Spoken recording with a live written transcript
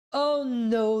Oh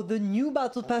no, the new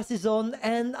battle pass is on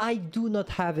and I do not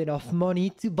have enough money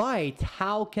to buy it.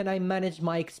 How can I manage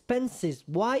my expenses?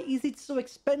 Why is it so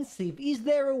expensive? Is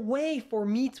there a way for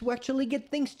me to actually get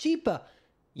things cheaper?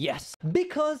 Yes,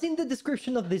 because in the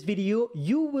description of this video,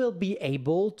 you will be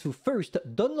able to first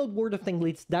download World of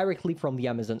Tanglitz directly from the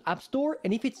Amazon App Store.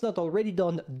 And if it's not already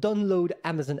done, download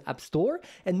Amazon App Store.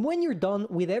 And when you're done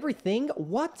with everything,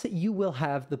 what you will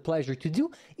have the pleasure to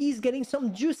do is getting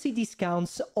some juicy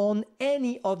discounts on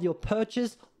any of your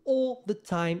purchase all the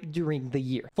time during the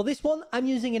year. For this one, I'm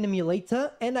using an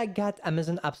emulator and I got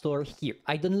Amazon App Store here.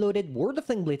 I downloaded World of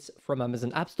Tanglitz from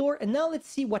Amazon App Store, and now let's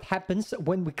see what happens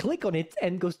when we click on it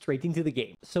and go straight into the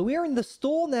game. So we are in the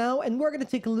store now and we're going to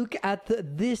take a look at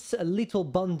this little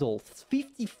bundle.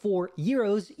 54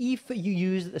 euros if you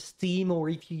use Steam or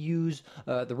if you use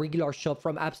the regular shop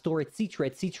from App Store, etc,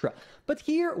 etc. But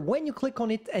here, when you click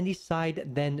on it and decide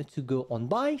then to go on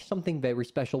buy, something very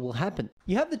special will happen.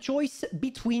 You have the choice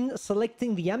between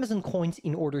selecting the Amazon coins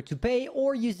in order to pay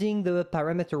or using the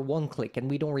parameter one click,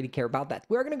 and we don't really care about that.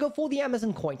 We're gonna go for the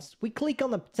Amazon coins. We click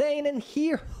on obtain, and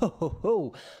here,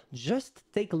 just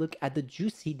take a look at the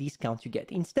juicy discount you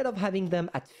get. Instead of having them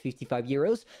at 55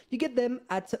 euros, you get them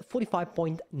at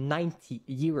 45.90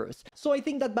 euros. So I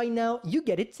think that by now you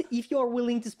get it. If you are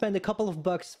willing to spend a couple of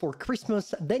bucks for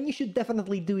Christmas, then you should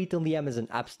definitely do it on the Amazon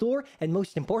App Store. And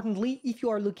most importantly, if you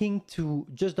are looking to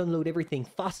just download everything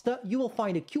faster, you will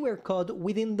find a QR code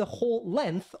within the whole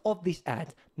length of this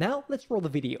ad. Now let's roll the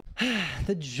video.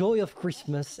 The joy of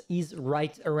Christmas is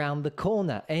right around the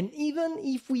corner, and even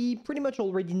if we pretty much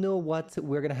already know what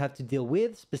we're gonna have to deal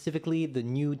with, specifically the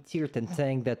new tier 10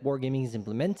 tank that Wargaming is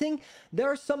implementing, there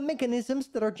are some mechanisms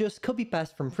that are just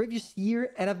copy-paste from previous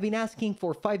year, and I've been asking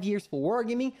for 5 years for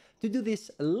Wargaming to do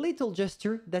this little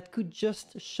gesture that could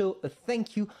just show a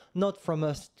thank you, not from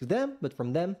us to them, but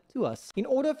from them to us. In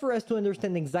order for us to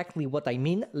understand exactly what I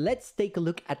mean, let's take a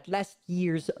look at last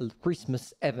year's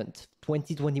Christmas event.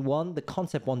 2021, the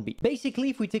concept 1B. Basically,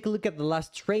 if we take a look at the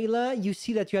last trailer, you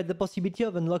see that you had the possibility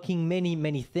of unlocking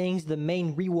many things, the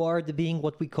main reward being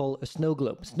what we call a snow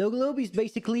globe. Snow globe is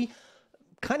basically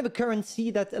kind of a currency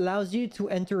that allows you to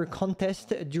enter a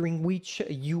contest during which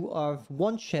you have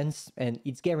one chance, and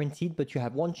it's guaranteed, but you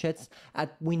have one chance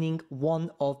at winning one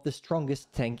of the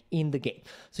strongest tank in the game.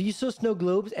 So you saw snow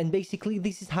globes, and basically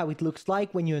this is how it looks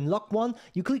like when you unlock one.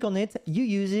 You click on it, you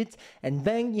use it, and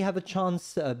bang, you have a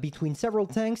chance between several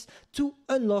tanks to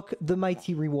unlock the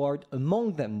mighty reward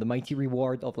among them, the mighty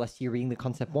reward of last year being the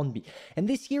concept 1B. And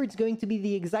this year it's going to be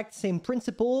the exact same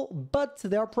principle, but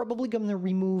they are probably going to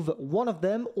remove one of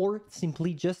them or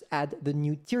simply just add the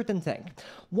new tier 10 tank.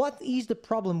 What is the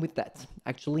problem with that?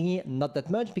 Actually, not that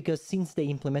much, because since they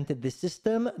implemented this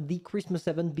system, the Christmas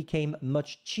event became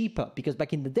much cheaper, because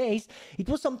back in the days, it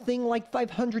was something like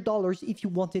 $500 if you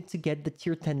wanted to get the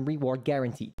tier 10 reward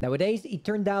guarantee. Nowadays, it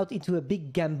turned out into a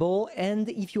big gamble, and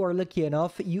if you are lucky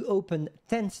enough, you open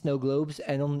 10 snow globes,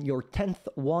 and on your 10th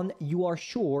one, you are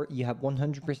sure you have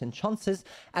 100% chances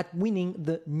at winning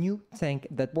the new tank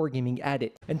that Wargaming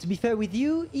added. And to be fair with you,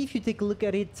 if you take a look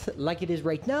at it like it is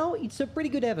right now, it's a pretty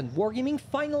good event. Wargaming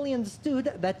finally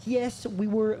understood that yes, we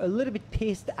were a little bit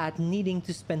pissed at needing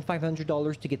to spend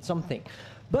 $500 to get something.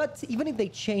 But even if they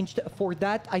changed for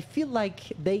that, I feel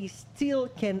like they still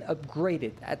can upgrade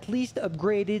it, at least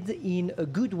upgrade it in a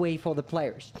good way for the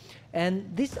players.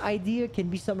 And this idea can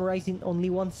be summarized in only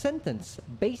one sentence.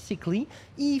 Basically,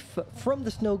 if from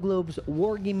the snow globes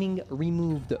Wargaming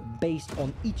removed based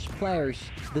on each players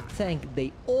the tank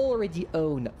they already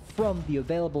own from the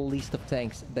available list of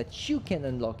tanks that you can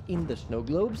unlock in the snow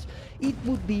globes, it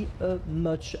would be a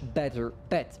much better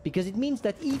bet, because it means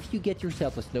that if you get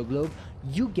yourself a snow globe,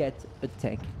 you get a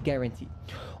tank guarantee.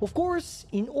 Of course,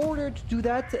 in order to do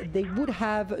that, they would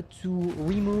have to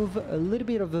remove a little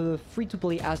bit of a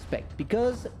free-to-play aspect,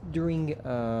 because during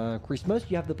Christmas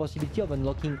you have the possibility of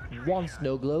unlocking one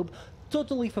snow globe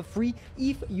totally for free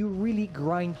if you really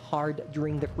grind hard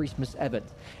during the Christmas event.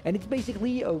 And it's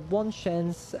basically a one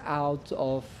chance out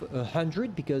of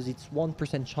 100, because it's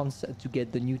 1% chance to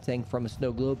get the new tank from a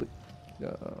snow globe.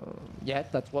 Yeah,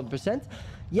 that's 1%.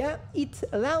 Yeah, it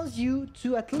allows you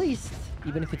to at least,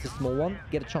 even if it's a small one,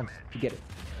 get a chance to get it.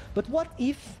 But what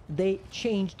if they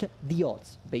changed the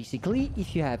odds? Basically,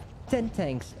 if you have 10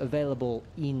 tanks available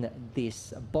in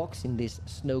this box, in this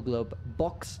snow globe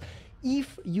box,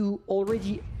 if you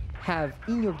already have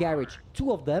in your garage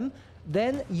 2 of them,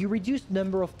 Then you reduce the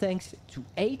number of tanks to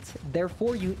 8,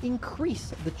 therefore you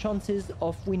increase the chances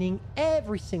of winning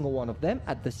every single one of them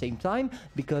at the same time,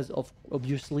 because of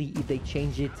obviously if they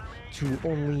change it to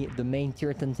only the main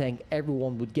tier 10 tank,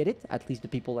 everyone would get it, at least the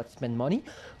people that spend money.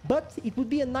 But it would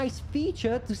be a nice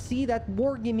feature to see that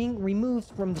Wargaming removes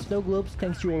from the snow globes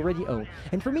tanks you already own.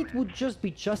 And for me it would just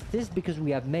be justice, because we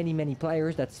have many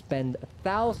players that spend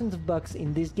thousands of bucks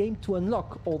in this game to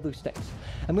unlock all those tanks.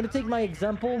 I'm gonna take my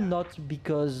example, not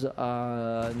because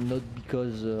I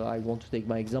want to take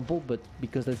my example, but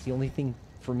because that's the only thing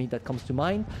for me that comes to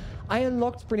mind. I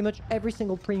unlocked pretty much every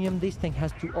single premium this tank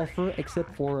has to offer,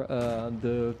 except for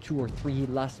the 2 or 3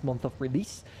 last month of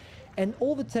release. And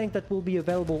all the tanks that will be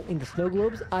available in the snow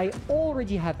globes, I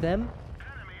already have them,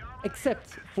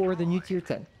 except for the new tier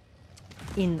 10.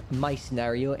 In my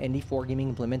scenario, and if Wargaming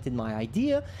implemented my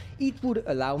idea, it would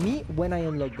allow me, when I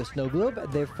unlock the snow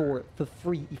globe, therefore for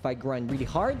free if I grind really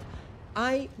hard,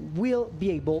 I will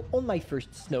be able on my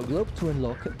first snow globe to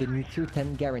unlock the new tier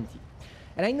 10 guarantee.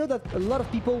 And I know that a lot of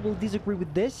people will disagree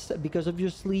with this, because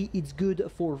obviously it's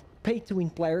good for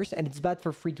pay-to-win players and it's bad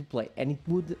for free-to-play, and it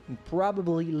would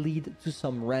probably lead to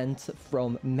some rant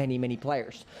from many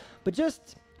players. But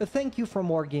just a thank you from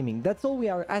Wargaming, that's all we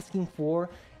are asking for.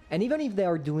 And even if they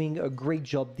are doing a great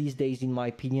job these days, in my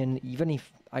opinion, even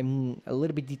if I'm a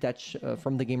little bit detached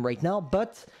from the game right now,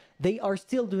 but they are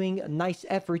still doing nice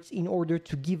efforts in order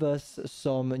to give us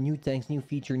some new tanks, new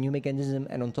feature, new mechanism,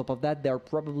 and on top of that, they're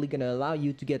probably going to allow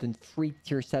you to get a free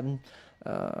tier 7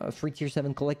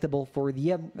 collectible for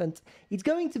the event. It's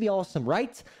going to be awesome,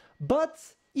 right? But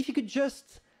if you could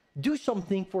just do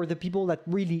something for the people that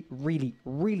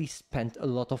really spent a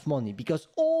lot of money, because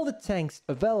all the tanks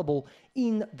available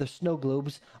in the snow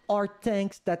globes are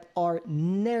tanks that are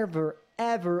never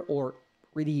ever, or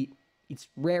really it's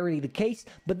rarely the case,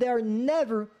 but they are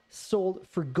never sold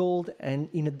for gold and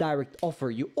in a direct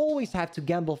offer. You always have to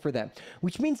gamble for them,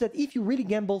 which means that if you really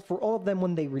gambled for all of them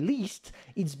when they released,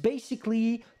 it's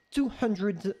basically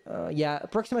 200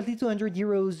 approximately 200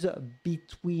 euros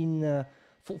between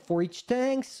for each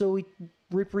tank, so it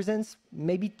represents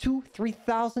maybe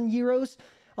 2,000-3,000 euros.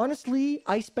 Honestly,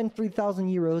 I spent 3,000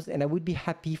 euros and I would be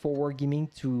happy for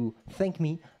Wargaming to thank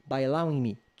me by allowing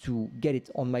me to get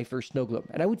it on my first snow globe.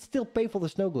 And I would still pay for the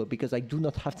snow globe because I do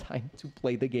not have time to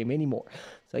play the game anymore.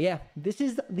 So yeah, this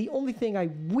is the only thing I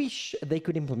wish they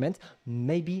could implement.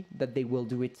 Maybe that they will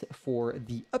do it for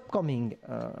the upcoming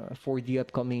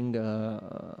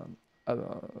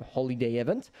holiday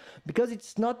event, because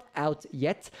it's not out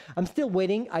yet. I'm still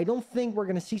waiting. I don't think we're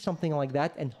gonna see something like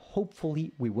that, and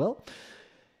hopefully we will.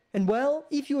 And well,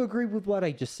 if you agree with what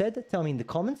I just said, tell me in the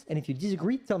comments, and if you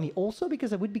disagree, tell me also,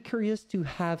 because I would be curious to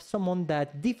have someone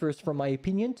that differs from my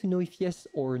opinion to know if yes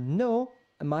or no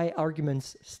my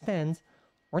arguments stand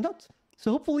or not.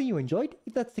 So hopefully you enjoyed.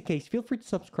 If that's the case, feel free to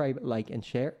subscribe, like, and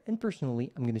share, and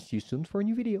personally, I'm gonna see you soon for a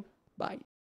new video. Bye.